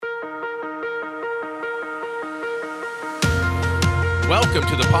Welcome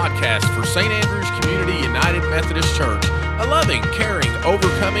to the podcast for St. Andrew's Community United Methodist Church, a loving, caring,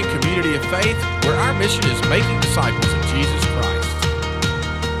 overcoming community of faith where our mission is making disciples of Jesus Christ.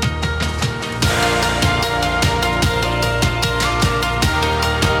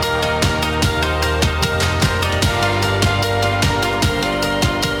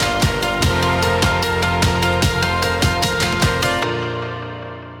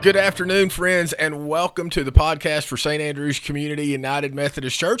 Good afternoon, friends, and welcome to the podcast for St. Andrew's Community United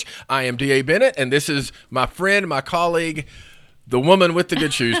Methodist Church. I am D.A. Bennett, and this is my friend, my colleague, the woman with the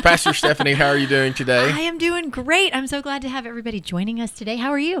good shoes. Pastor Stephanie, how are you doing today? I am doing great. I'm so glad to have everybody joining us today.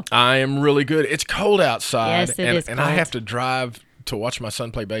 How are you? I am really good. It's cold outside, Yes, it is and cold. I have to drive to watch my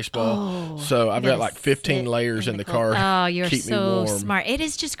son play baseball. So I've got like 15 layers in the car. Oh, you're keep me so warm. smart. It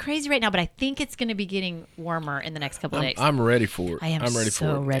is just crazy right now, but I think it's going to be getting warmer in the next couple of days. I'm ready for it. I am I'm ready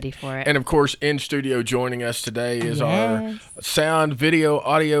so for it. ready for it. And of course, in studio joining us today is our Yes. sound, video,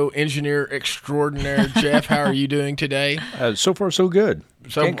 audio engineer extraordinaire, Jeff. How are you doing today? So far, so good.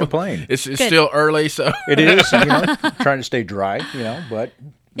 So Can't complain. It's still early, so It is, trying to stay dry, but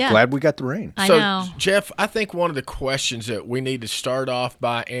Yeah. glad we got the rain. I So, know. Jeff, I think one of the questions that we need to start off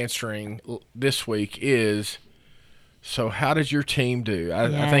by answering this week is, so how did your team do? I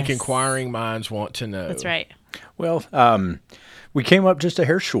think Yes. inquiring minds want to know. That's right. Well, we came up just a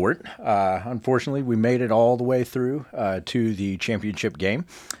hair short. Unfortunately, we made it all the way through to the championship game.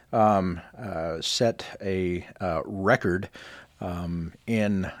 Set a record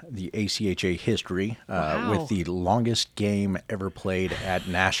in the ACHA history Wow. with the longest game ever played at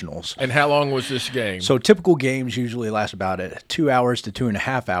Nationals. And how long was this game? So typical games usually last about 2 hours to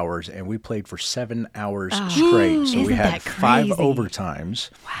 2.5 hours, and we played for 7 hours straight. So we Isn't had that 5 crazy? overtimes.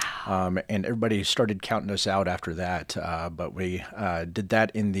 Wow. And everybody started counting us out after that. But we did that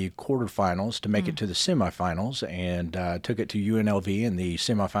in the quarterfinals to make it to the semifinals, and took it to UNLV in the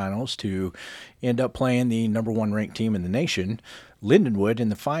semifinals to end up playing the number 1 ranked team in the nation, Lindenwood, in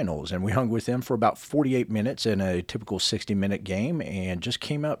the finals. And we hung with them for about 48 minutes in a typical 60-minute game, and just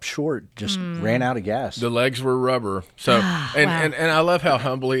came up short, just ran out of gas. The legs were rubber. So, and, Wow. and I love how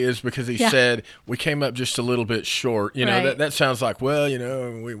humble he is, because he said, we came up just a little bit short. You know, Right. that sounds like, well,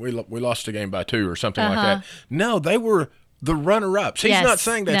 we lost the game by 2 or something like that. No, they were the runner-ups. He's Yes. not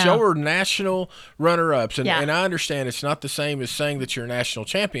saying that. No. Y'all were national runner-ups. And, Yeah. and I understand it's not the same as saying that you're national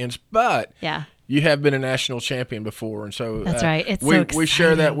champions, but Yeah. you have been a national champion before. And so That's right. It's we, so we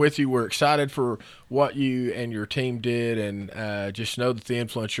share that exciting. with you. We're excited for what you and your team did, and just know that the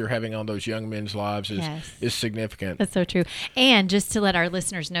influence you're having on those young men's lives Yes. is significant. That's so true. And just to let our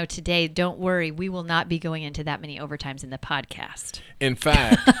listeners know today, don't worry, we will not be going into that many overtimes in the podcast. In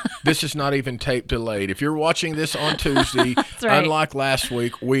fact, this is not even tape delayed. If you're watching this on Tuesday, right. unlike last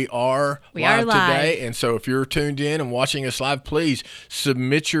week, we are We are live. today. And so if you're tuned in and watching us live, please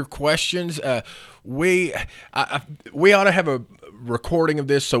submit your questions. We ought to have a recording of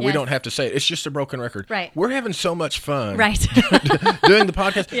this so we Yes. don't have to say it. It's just a broken record. Right. We're having so much fun Right. doing the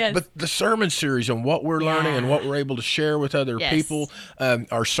podcast. Yes. But the sermon series and what we're learning and what we're able to share with other Yes. people.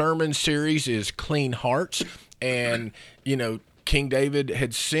 Our sermon series is Clean Hearts. And, King David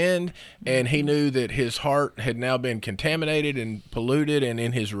had sinned, and he knew that his heart had now been contaminated and polluted, and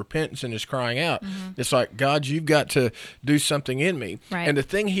in his repentance and his crying out, it's like, God, you've got to do something in me. Right. And the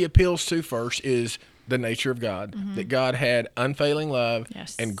thing he appeals to first is the nature of God, that God had unfailing love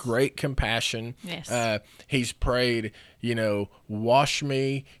Yes. and great compassion. Yes. He's prayed, wash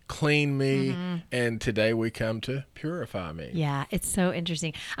me, clean me, and today we come to purify me. Yeah, it's so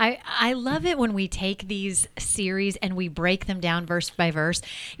interesting. I love it when we take these series and we break them down verse by verse,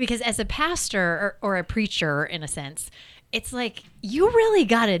 because as a pastor or a preacher, in a sense, it's like you really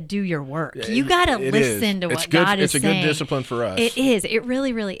got to do your work. You got to It listen is. to It's what good- God is it's saying. a good discipline for us. It is. It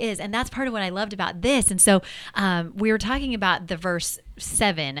really, really is. And that's part of what I loved about this. And so we were talking about the verse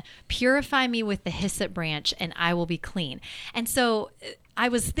 7, purify me with the hyssop branch and I will be clean. And so I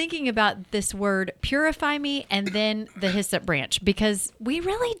was thinking about this word, purify me, and then the hyssop branch, because we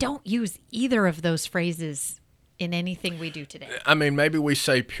really don't use either of those phrases in anything we do today. I mean, maybe we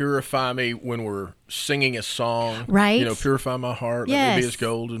say purify me when we're singing a song. Right. Purify my heart. Let me be Yes. as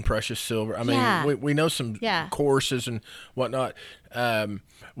gold and precious silver. I mean, Yeah. we know some Yeah. choruses and whatnot.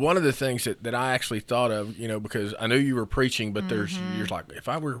 One of the things that I actually thought of, because I knew you were preaching, but you're like, if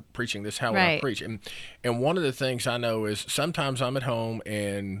I were preaching this, how would I Right. preach? And one of the things I know is sometimes I'm at home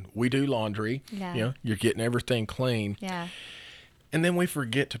and we do laundry. Yeah. You're getting everything clean. Yeah. And then we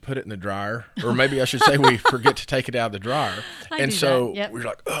forget to put it in the dryer, or maybe I should say we forget to take it out of the dryer. I And do so that. Yep. we're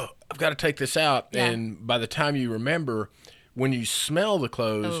like, oh, I've got to take this out. Yeah. And by the time you remember, when you smell the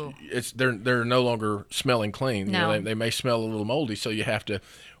clothes, they're no longer smelling clean. You know, they may smell a little moldy, so you have to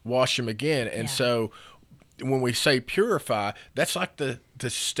wash them again. And so when we say purify, that's like the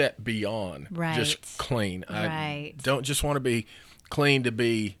step beyond just clean. I don't just want to be clean to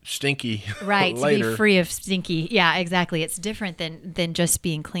be stinky later. To be free of stinky. Yeah, exactly. It's different than just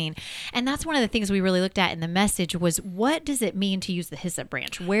being clean. And that's one of the things we really looked at in the message was, what does it mean to use the hyssop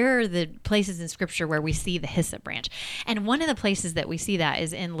branch? Where are the places in Scripture where we see the hyssop branch? And one of the places that we see that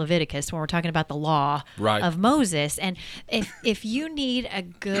is in Leviticus, when we're talking about the law of Moses. And if you need a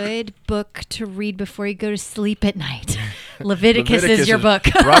good book to read before you go to sleep at night, Leviticus is your book.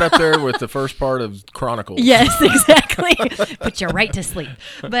 Right up there with the first part of Chronicles. Yes, exactly. Put you right to sleep.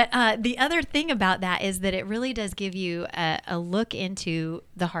 But the other thing about that is that it really does give you a look into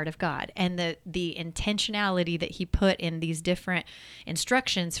the heart of God and the intentionality that he put in these different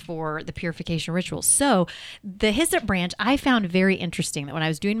instructions for the purification rituals. So the hyssop branch, I found very interesting that when I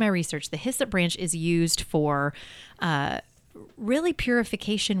was doing my research, the hyssop branch is used for really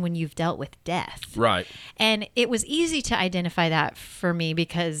purification when you've dealt with death. Right. And it was easy to identify that for me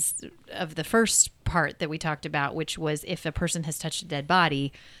because of the first part that we talked about, which was if a person has touched a dead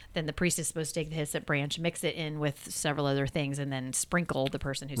body, then the priest is supposed to take the hyssop branch, mix it in with several other things, and then sprinkle the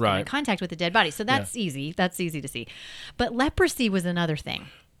person who's been in contact with the dead body. So that's easy. That's easy to see. But leprosy was another thing.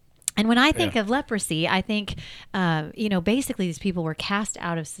 And when I think of leprosy, I think, basically these people were cast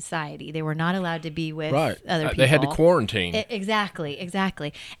out of society. They were not allowed to be with other people. They had to quarantine.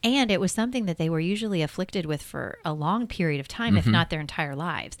 Exactly. And it was something that they were usually afflicted with for a long period of time, if not their entire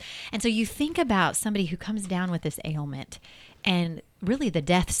lives. And so you think about somebody who comes down with this ailment and really the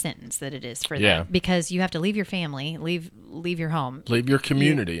death sentence that it is for them, because you have to leave your family, leave your home, leave your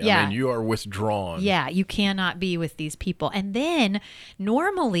community. I mean, you are withdrawn. Yeah, you cannot be with these people. And then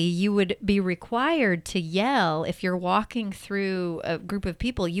normally you would be required to yell if you're walking through a group of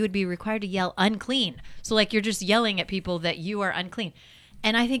people. You would be required to yell unclean. So like you're just yelling at people that you are unclean.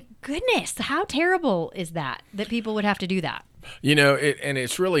 And I think, goodness, how terrible is that people would have to do that? You know, and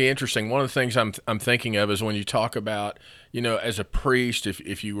it's really interesting. One of the things I'm thinking of is when you talk about, as a priest,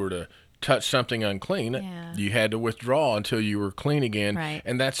 if you were to touch something unclean, you had to withdraw until you were clean again. Right.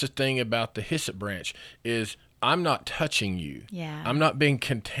 And that's the thing about the hyssop branch is I'm not touching you. Yeah. I'm not being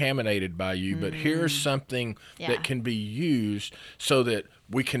contaminated by you, but here's something that can be used so that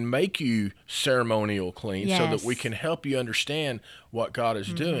we can make you ceremonial clean, so that we can help you understand what God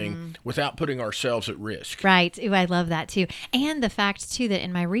is doing without putting ourselves at risk. Right. Ooh, I love that too. And the fact too that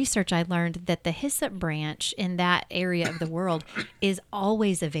in my research I learned that the hyssop branch in that area of the world is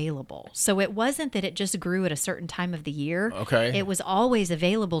always available. So it wasn't that it just grew at a certain time of the year. Okay. It was always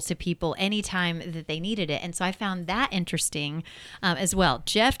available to people anytime that they needed it. And so I found that interesting as well.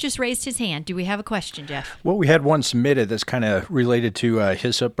 Jeff just raised his hand. Do we have a question, Jeff? Well, we had one submitted that's kind of related to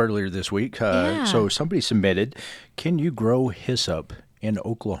hyssop earlier this week. So somebody submitted, can you grow hyssop in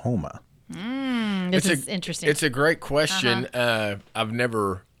Oklahoma? This is interesting. It's a great question. I've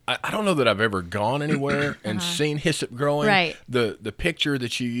never... I don't know that I've ever gone anywhere and seen hyssop growing. Right. The picture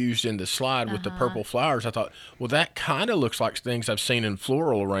that you used in the slide with the purple flowers, I thought, well, that kind of looks like things I've seen in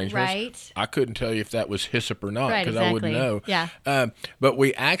floral arrangements. Right. I couldn't tell you if that was hyssop or not because exactly. I wouldn't know. Yeah. But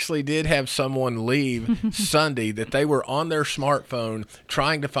we actually did have someone leave Sunday that they were on their smartphone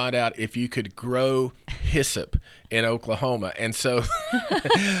trying to find out if you could grow hyssop in Oklahoma. And so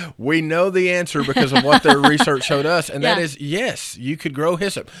we know the answer because of what their research showed us. And that is, yes, you could grow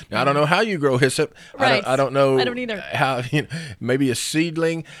hyssop. Now, I don't know how you grow hyssop. Right. I don't know. I don't either. How, maybe a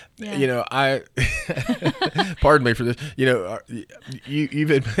seedling. Yeah. Pardon me for this. You've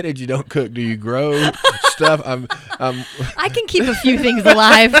admitted you don't cook. Do you grow stuff? I can keep a few things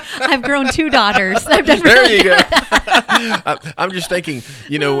alive. I've grown 2 daughters. I've done there you go. I'm just thinking,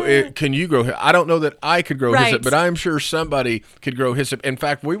 can you grow hyssop? I don't know that I could grow hyssop, but I'm sure somebody could grow hyssop. In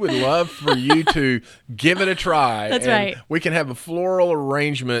fact, we would love for you to give it a try. That's and right. We can have a floral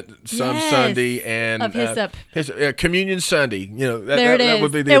arrangement some Sunday and of hyssop. Communion Sunday. That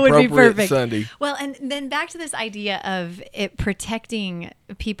would be the appropriate perfect. Sunday. Well, and then back to this idea of it protecting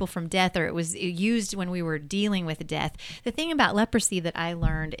people from death, or it was used when we were dealing with death. The thing about leprosy that I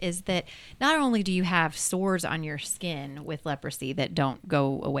learned is that not only do you have sores on your skin with leprosy that don't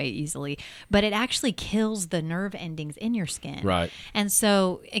go away easily, but it actually kills the nerve endings in your skin. Right. And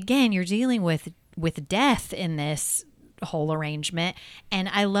so again, you're dealing with death in this whole arrangement. And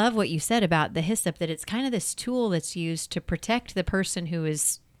I love what you said about the hyssop, that it's kind of this tool that's used to protect the person who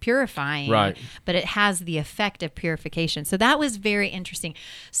is purifying, right, but it has the effect of purification. So that was very interesting.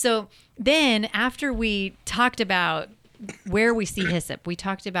 So then after we talked about where we see hyssop, we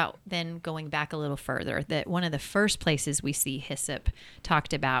talked about then going back a little further that one of the first places we see hyssop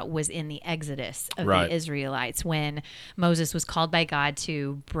talked about was in the Exodus of Right. the Israelites, when Moses was called by God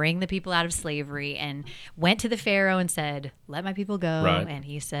to bring the people out of slavery and went to the Pharaoh and said, "Let my people go." Right. And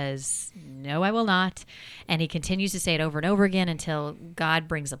he says, "No, I will not." And he continues to say it over and over again until God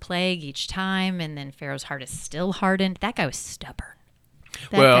brings a plague each time. And then Pharaoh's heart is still hardened. That guy was stubborn.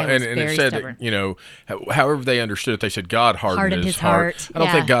 That Well, guy was and very it said, stubborn. however they understood it, they said God hardened his heart. I don't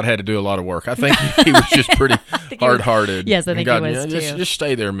yeah. think God had to do a lot of work. I think he was just pretty think he was- hard-hearted. yes, I And think God, he was too. Just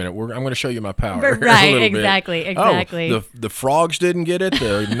stay there a minute. I'm going to show you my power. Right, a little bit. exactly. Oh, the frogs didn't get it.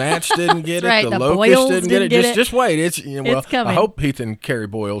 The gnats didn't get it. That's right, The the locusts boils didn't get it. didn't get it. Just wait. It's well. It's coming. I hope Heath and Carrie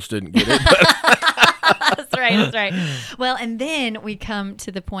Boyles didn't get it. But That's right. That's right. Well, and then we come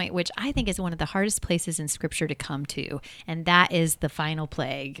to the point which I think is one of the hardest places in Scripture to come to, and that is the final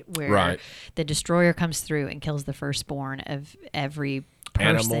plague, where Right. the destroyer comes through and kills the firstborn of every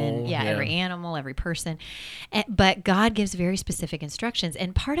person, Animal, yeah. every animal, every person. But God gives very specific instructions.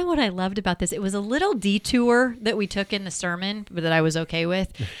 And part of what I loved about this, it was a little detour that we took in the sermon, but that I was okay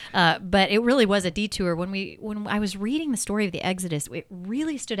with. But it really was a detour. When I was reading the story of the Exodus, it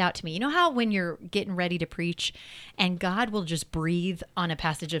really stood out to me. You know how when you're getting ready to preach and God will just breathe on a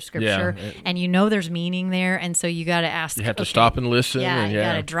passage of Scripture, and you know there's meaning there, and so you got to ask. you have to stop and listen. Yeah, and you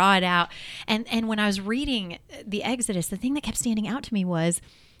got to draw it out. And when I was reading the Exodus, the thing that kept standing out to me was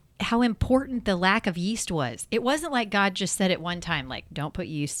how important the lack of yeast was. It wasn't like God just said it one time, like, don't put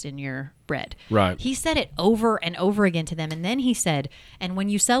yeast in your bread. Right. He said it over and over again to them. And then he said, and when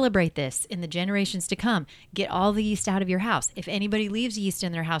you celebrate this in the generations to come, get all the yeast out of your house. If anybody leaves yeast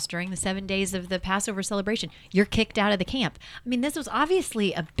in their house during the 7 days of the Passover celebration, you're kicked out of the camp. I mean, this was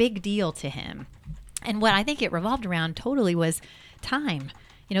obviously a big deal to him. And what I think it revolved around totally was time.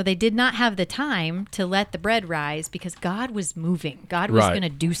 You know, they did not have the time to let the bread rise because God was moving. God was Right. going to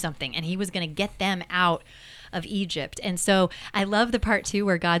do something, and he was going to get them out of Egypt. And so I love the part, too,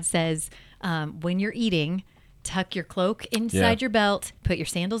 where God says, when you're eating, tuck your cloak inside your belt, put your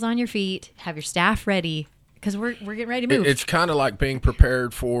sandals on your feet, have your staff ready, because we're getting ready to move. It's kind of like being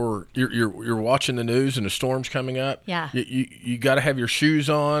prepared for you're watching the news and the storm's coming up. Yeah. You got to have your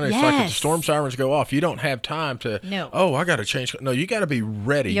shoes on. It's like if the Yes. storm sirens go off, you don't have time to. No. Oh, I got to change. No, you got to be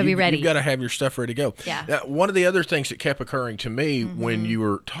ready. You gotta be ready. You got to have your stuff ready to go. Yeah. Now, one of the other things that kept occurring to me when you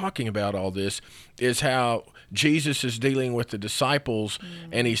were talking about all this is how Jesus is dealing with the disciples,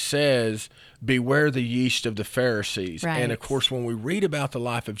 and he says, beware the yeast of the Pharisees. Right. And of course, when we read about the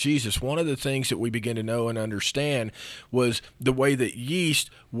life of Jesus, one of the things that we begin to know and understand was the way that yeast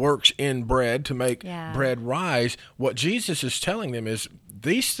works in bread to make bread rise. What Jesus is telling them is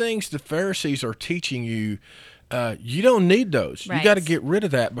these things the Pharisees are teaching you, you don't need those. Right. You got to get rid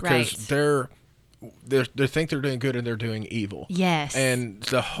of that because Right. they think they're doing good and they're doing evil. Yes. And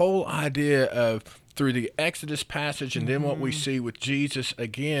the whole idea of through the Exodus passage and then what we see with Jesus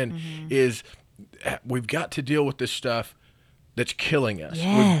again is we've got to deal with this stuff that's killing us.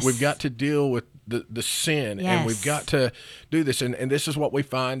 Yes. We've got to deal with the sin and we've Yes. got to do this. And this is what we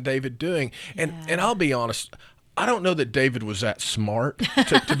find David doing. And I'll be honest, I don't know that David was that smart,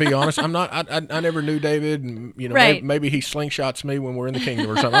 to be honest. I'm not. I never knew David, and Right. maybe he slingshots me when we're in the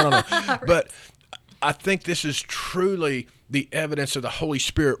kingdom or something. I don't know, but I think this is truly the evidence of the Holy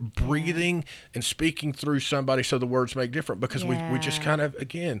Spirit breathing and speaking through somebody so the words make different because we just Yeah. kind of,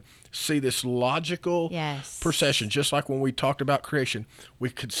 again, see this logical Yes. procession. Just like when we talked about creation, we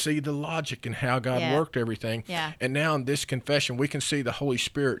could see the logic and how God Yeah. worked everything. Yeah. And now in this confession, we can see the Holy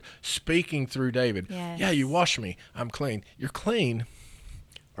Spirit speaking through David. Yes. Yeah, you wash me. I'm clean. You're clean.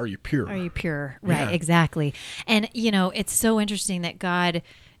 Are you pure? Are you pure? Right, Yeah. exactly. And, it's so interesting that God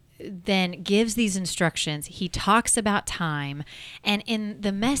then gives these instructions. He talks about time. And in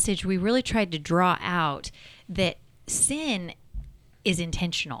the message, we really tried to draw out that sin is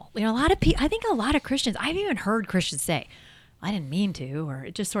intentional. A lot of people, I think a lot of Christians, I've even heard Christians say, I didn't mean to, or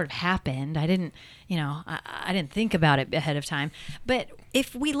it just sort of happened. I didn't, I didn't think about it ahead of time. But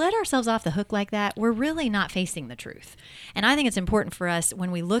if we let ourselves off the hook like that, we're really not facing the truth. And I think it's important for us when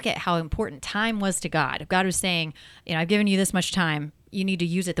we look at how important time was to God. If God was saying, I've given you this much time, you need to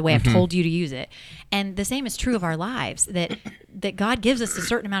use it the way I've told you to use it. And the same is true of our lives, that God gives us a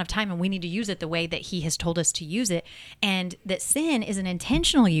certain amount of time and we need to use it the way that he has told us to use it. And that sin is an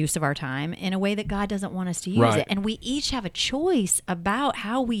intentional use of our time in a way that God doesn't want us to use Right. it. And we each have a choice about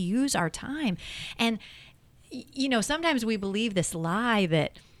how we use our time. And, sometimes we believe this lie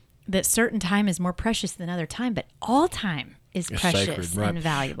that certain time is more precious than other time, but all time is It's precious sacred, right? and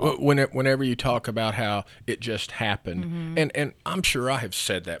valuable. Whenever you talk about how it just happened, and I'm sure I have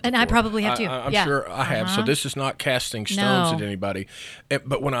said that before. And I probably have too. I'm Yeah. sure I have. So this is not casting stones No. at anybody.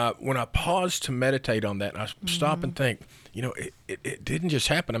 But when I pause to meditate on that, and I stop and think, it didn't just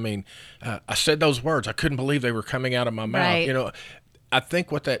happen. I mean, I said those words. I couldn't believe they were coming out of my mouth. Right. I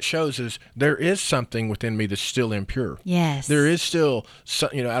think what that shows is there is something within me that's still impure. Yes. There is still,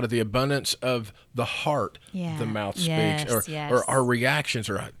 out of the abundance of the heart, Yeah. the mouth Yes, speaks, yes. or our reactions,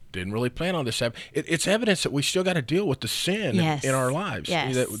 or I didn't really plan on this. It's evidence that we still got to deal with the sin Yes. in our lives.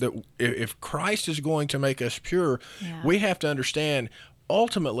 Yes. That if Christ is going to make us pure, Yeah. we have to understand,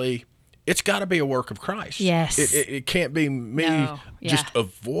 ultimately, it's got to be a work of Christ. Yes. It can't be me No. just Yeah.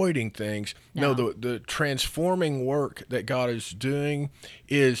 avoiding things. No, No. the transforming work that God is doing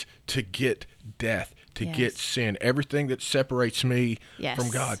is to get death, to Yes. get sin, everything that separates me Yes. from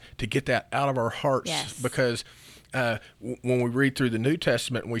God, to get that out of our hearts. Yes. Because when we read through the New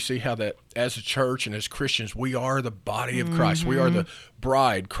Testament and we see how that as a church and as Christians, we are the body of Christ. We are the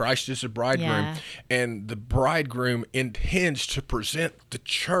bride. Christ is the bridegroom. Yeah. And the bridegroom intends to present the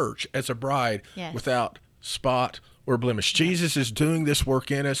church as a bride Yes. without spot or blemish. Jesus is doing this work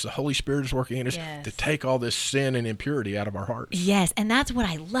in us. The Holy Spirit is working in us Yes. to take all this sin and impurity out of our hearts. Yes, and that's what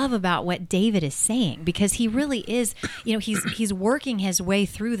I love about what David is saying, because he really is, he's working his way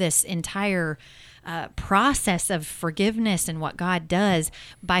through this entire process of forgiveness and what God does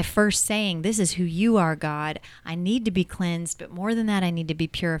by first saying, this is who you are, God. I need to be cleansed, but more than that, I need to be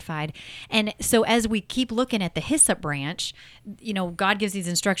purified. And so as we keep looking at the hyssop branch, God gives these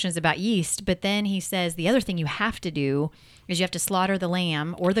instructions about yeast, but then he says the other thing you have to do is you have to slaughter the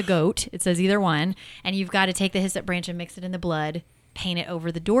lamb or the goat. It says either one. And you've got to take the hyssop branch and mix it in the blood, paint it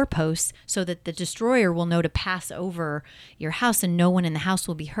over the doorposts so that the destroyer will know to pass over your house and no one in the house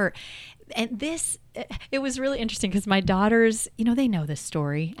will be hurt. And it was really interesting because my daughters, they know this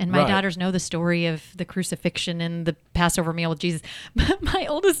story, and my Right. daughters know the story of the crucifixion and the Passover meal with Jesus. But my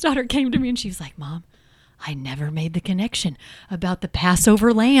oldest daughter came to me and she was like, Mom, I never made the connection about the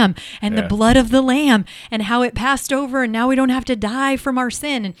Passover lamb and the Yeah. blood of the lamb and how it passed over and now we don't have to die from our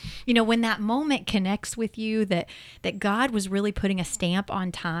sin. And, when that moment connects with you that God was really putting a stamp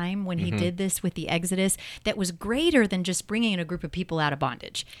on time when he did this with the Exodus, that was greater than just bringing in a group of people out of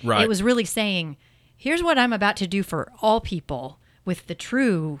bondage. Right. It was really saying, here's what I'm about to do for all people with the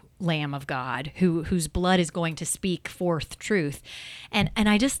true Lamb of God, whose blood is going to speak forth truth. And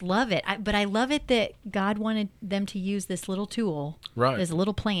I just love it. But I love it that God wanted them to use this little tool, Right. this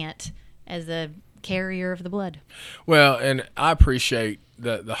little plant, as a carrier of the blood. Well, and I appreciate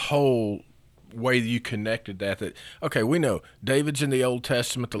the whole way that you connected that okay, we know David's in the Old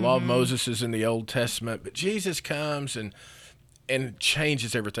Testament, the law of Moses is in the Old Testament, but Jesus comes and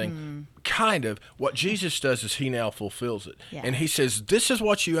changes everything. Kind of what Jesus does is he now fulfills it. Yeah. And he says, this is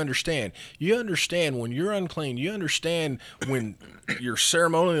what you understand. You understand when you're unclean. You understand when you're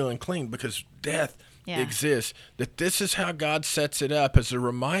ceremonially unclean because death Yeah. exists, that this is how God sets it up as a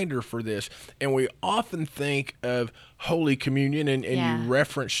reminder for this. And we often think of Holy Communion, and Yeah. you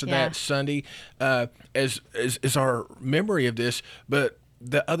referenced to Yeah. that Sunday as our memory of this. But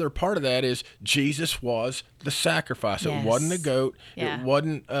the other part of that is Jesus was the sacrifice. Yes. It wasn't a goat. Yeah. It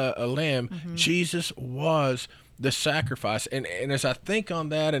wasn't a lamb. Jesus was the sacrifice. And as I think on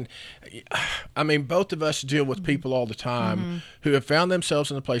that, and I mean, both of us deal with people all the time who have found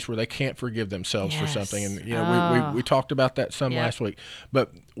themselves in a place where they can't forgive themselves for Yes. something. And we talked about that some Yep. last week.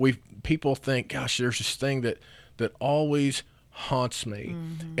 But people think, gosh, there's this thing that always haunts me.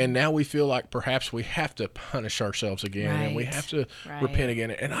 And now we feel like perhaps we have to punish ourselves again, and we Right. have to Right. repent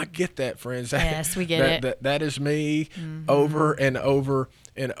again. And I get that, friends. Yes, we get it. That is me over and over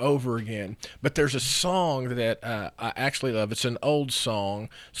and over again. But there's a song that I actually love. It's an old song,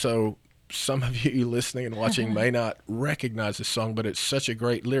 so some of you listening and watching may not recognize this song, but it's such a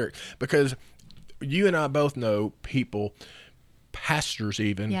great lyric because you and I both know people, pastors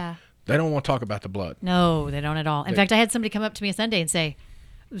even, Yeah. they don't want to talk about the blood. No, they don't at all. In fact, I had somebody come up to me a Sunday and say,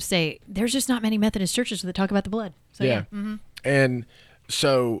 there's just not many Methodist churches that talk about the blood. So, Yeah. Mm-hmm. And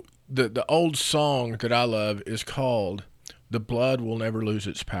so the old song that I love is called "The Blood Will Never Lose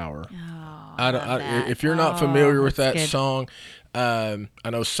Its Power." that. If you're not familiar with that's that good. song, I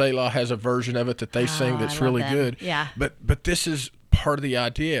know Selah has a version of it that they sing that's I love really them. good. Yeah. But this is part of the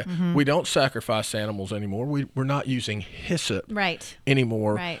idea. We don't sacrifice animals anymore. We're not using hyssop Right.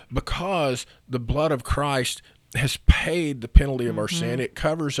 anymore Right. because the blood of Christ has paid the penalty of our sin. It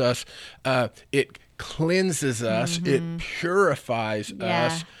covers us. It cleanses us. It purifies Yeah.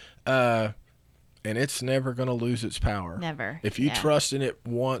 us. and it's never going to lose its power. Never. If you Yeah. trust in it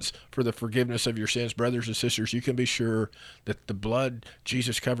once for the forgiveness of your sins, brothers and sisters, you can be sure that the blood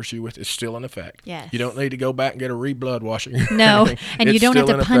Jesus covers you with is still in effect. Yes. You don't need to go back and get a re-blood washing. No, and you It's don't have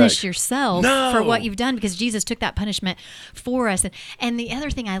still to in punish effect. yourself No. for what you've done, because Jesus took that punishment for us. And the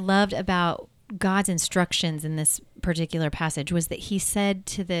other thing I loved about God's instructions in this particular passage was that he said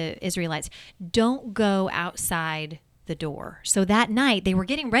to the Israelites, don't go outside the door. So that night they were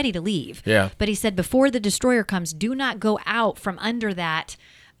getting ready to leave. Yeah. But he said, before the destroyer comes, do not go out from under that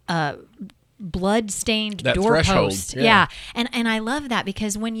blood-stained That doorpost. threshold, yeah. And I love that,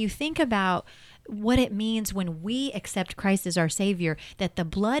 because when you think about what it means when we accept Christ as our Savior, that the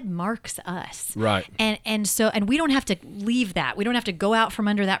blood marks us. Right. And we don't have to leave that. We don't have to go out from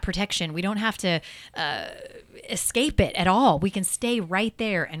under that protection. We don't have to escape it at all. We can stay right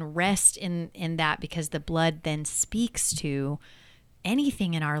there and rest in that, because the blood then speaks to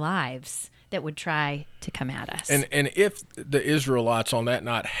anything in our lives that would try to come at us. And if the Israelites on that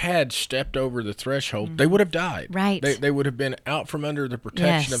night had stepped over the threshold, they would have died. Right. They would have been out from under the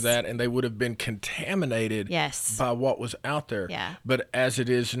protection Yes. of that, and they would have been contaminated Yes. by what was out there. Yeah. But as it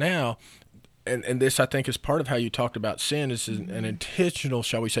is now, and this I think is part of how you talked about sin, is an intentional,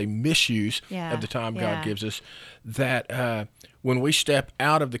 shall we say, misuse Yeah. of the time Yeah. God gives us, that when we step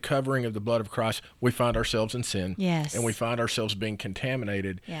out of the covering of the blood of Christ, we find ourselves in sin. Yes. And we find ourselves being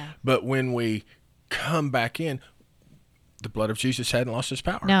contaminated. Yeah. But when we come back in, the blood of Jesus hadn't lost its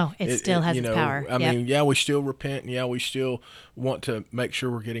power. No, it still has you its know, power. I Yep. mean, yeah, we still repent, and yeah, we still want to make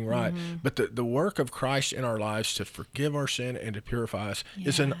sure we're getting right. Mm-hmm. But the work of Christ in our lives to forgive our sin and to purify us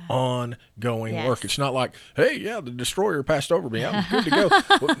is an ongoing Yes. work. It's not like, hey, yeah, the destroyer passed over me, I'm good to go.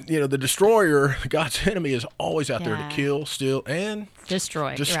 Well, you know, the destroyer, God's enemy, is always out there Yeah. to kill, steal, and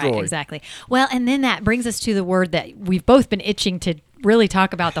Destroy. Destroy. Right, exactly. Well, and then that brings us to the word that we've both been itching to really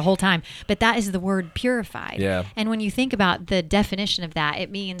talk about the whole time, but that is the word purified. Yeah. And when you think about the definition of that,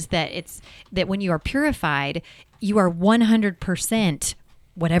 it means that when you are purified, you are 100%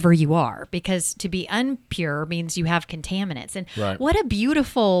 whatever you are, because to be impure means you have contaminants. And Right. what a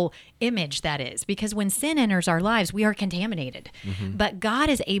beautiful image that is, because when sin enters our lives, we are contaminated. But God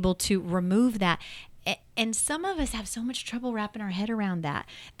is able to remove that. And some of us have so much trouble wrapping our head around that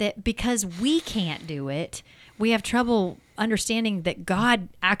because we can't do it, we have trouble understanding that God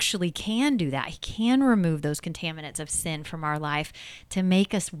actually can do that. He can remove those contaminants of sin from our life to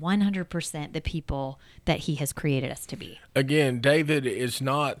make us 100% the people that he has created us to be. again, David is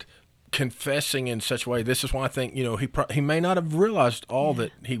not confessing in such a way. This is why I think, you know, he may not have realized all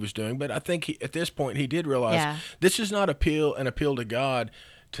that he was doing, but I think at this point he did realize Yeah. this is not an appeal to God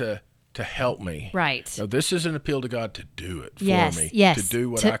to help me. Right. No, this is an appeal to God to do it for Yes, me. yes. To do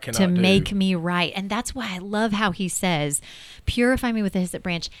what to, I cannot to do. make me right. And that's why I love how he says, purify me with the hyssop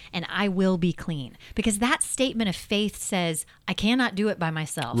branch and I will be clean. Because that statement of faith says, I cannot do it by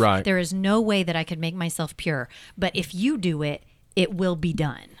myself. Right. There is no way that I could make myself pure. But if you do it, it will be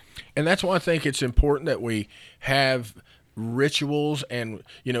done. And that's why I think it's important that we have rituals and,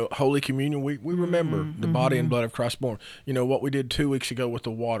 you know, Holy Communion. We remember the body and blood of Christ born. You know, what we did 2 weeks ago with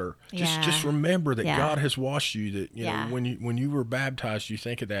the water. Yeah. Just remember that Yeah. God has washed you, that, you Yeah. know, when you were baptized, you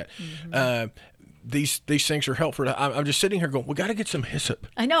think of that. These things are helpful. I'm just sitting here going, we got to get some hyssop.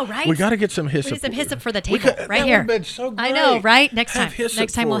 I know, right? We got to get some hyssop. We need some hyssop for the We table could- right that here. would've been so I know, great. right? Next Have time. hyssop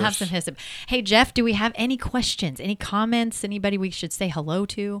Next time we'll for have us. some hyssop. Hey, Jeff, do we have any questions, any comments, anybody we should say hello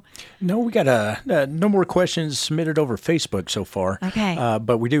to? No, we got no more questions submitted over Facebook so far. Okay.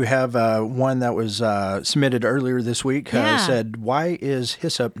 But we do have one that was submitted earlier this week. Yeah. Said, why is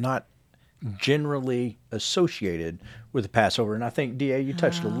hyssop not generally associated with the Passover? And I think, D.A., you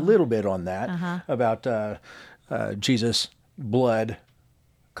touched a little bit on that about Jesus' blood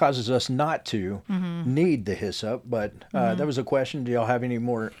causes us not to need the hyssop. But that was a question. Do y'all have any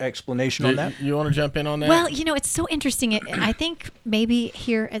more explanation on that? You want to jump in on that? Well, you know, it's so interesting. I think maybe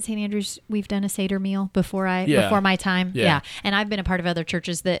here at St. Andrews we've done a Seder meal before my time. Yeah. And I've been a part of other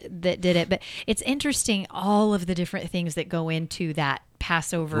churches that did it. But it's interesting all of the different things that go into that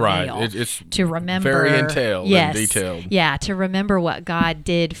Passover Right. meal. It's to remember very entailed and yes, detailed. Yeah, to remember what God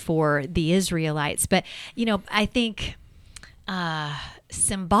did for the Israelites. But, you know, I think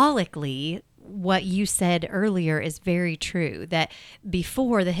symbolically, what you said earlier is very true, that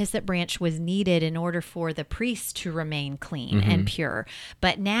before the hyssop branch was needed in order for the priest to remain clean and pure.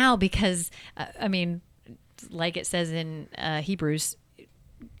 But now, because, like it says in Hebrews,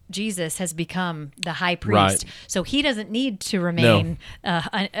 Jesus has become the high priest. Right. So he doesn't need to remain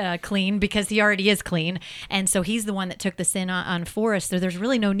clean because he already is clean. And so he's the one that took the sin on for us. So there's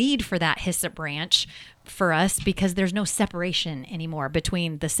really no need for that hyssop branch for us because there's no separation anymore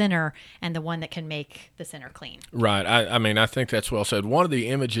between the sinner and the one that can make the sinner clean. Right. I mean, I think that's well said. One of the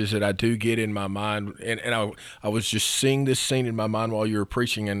images that I do get in my mind, and I was just seeing this scene in my mind while you were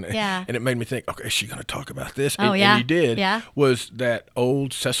preaching, and it made me think, okay, is she going to talk about this? Oh, and you did. Yeah. Was that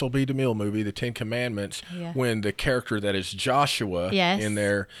old Cecil B. DeMille movie, The Ten Commandments, when the character that is Joshua in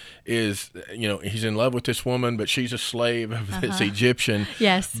there is, he's in love with this woman, but she's a slave of this Egyptian.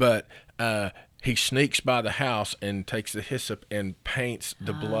 Yes. But he sneaks by the house and takes the hyssop and paints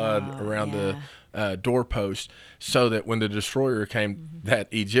the blood around the doorpost, so that when the destroyer came, that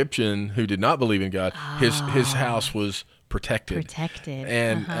Egyptian who did not believe in God, his house was protected.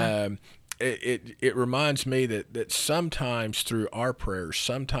 And it reminds me that sometimes through our prayers,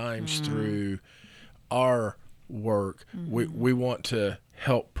 sometimes through our work, we want to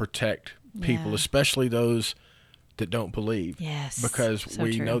help protect people, especially those that don't believe. Yes. Because so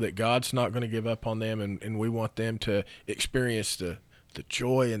we true. know that God's not going to give up on them, and we want them to experience the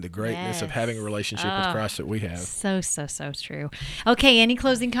joy and the greatness of having a relationship with Christ that we have. So true. Okay, any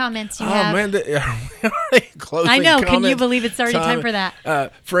closing comments you have? Oh, man, closing I know. comments. Can you believe it's already time for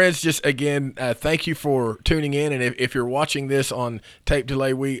that? Friends, just again, thank you for tuning in. And if you're watching this on tape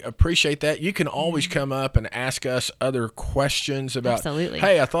delay, we appreciate that. You can always come up and ask us other questions about, Absolutely.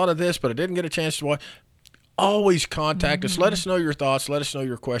 Hey, I thought of this, but I didn't get a chance to watch. Always contact us. Let us know your thoughts. Let us know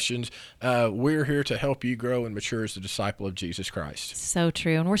your questions. We're here to help you grow and mature as a disciple of Jesus Christ. So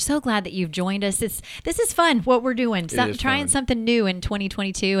true. And we're so glad that you've joined us. This is fun, what we're doing. Trying something new in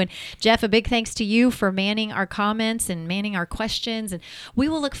 2022. And Jeff, a big thanks to you for manning our comments and manning our questions. And we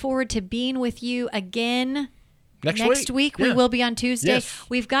will look forward to being with you again Next week we will be on Tuesday. Yes.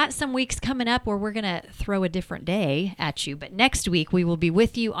 We've got some weeks coming up where we're going to throw a different day at you. But next week we will be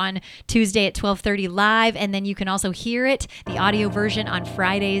with you on Tuesday at 12:30 live. And then you can also hear it, the audio version, on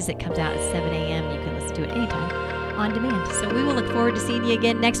Fridays. It comes out at 7 a.m. You can listen to it anytime on demand. So we will look forward to seeing you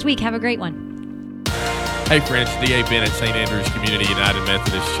again next week. Have a great one. Hey friends, D.A. Bennett, St. Andrews Community United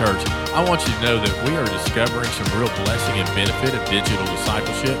Methodist Church. I want you to know that we are discovering some real blessing and benefit of digital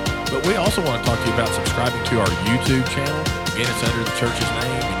discipleship, but we also want to talk to you about subscribing to our YouTube channel. Again, it's under the church's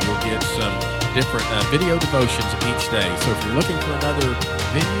name, and you'll get some different video devotions each day. So if you're looking for another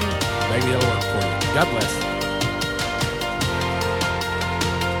venue, maybe it'll work for you. God bless.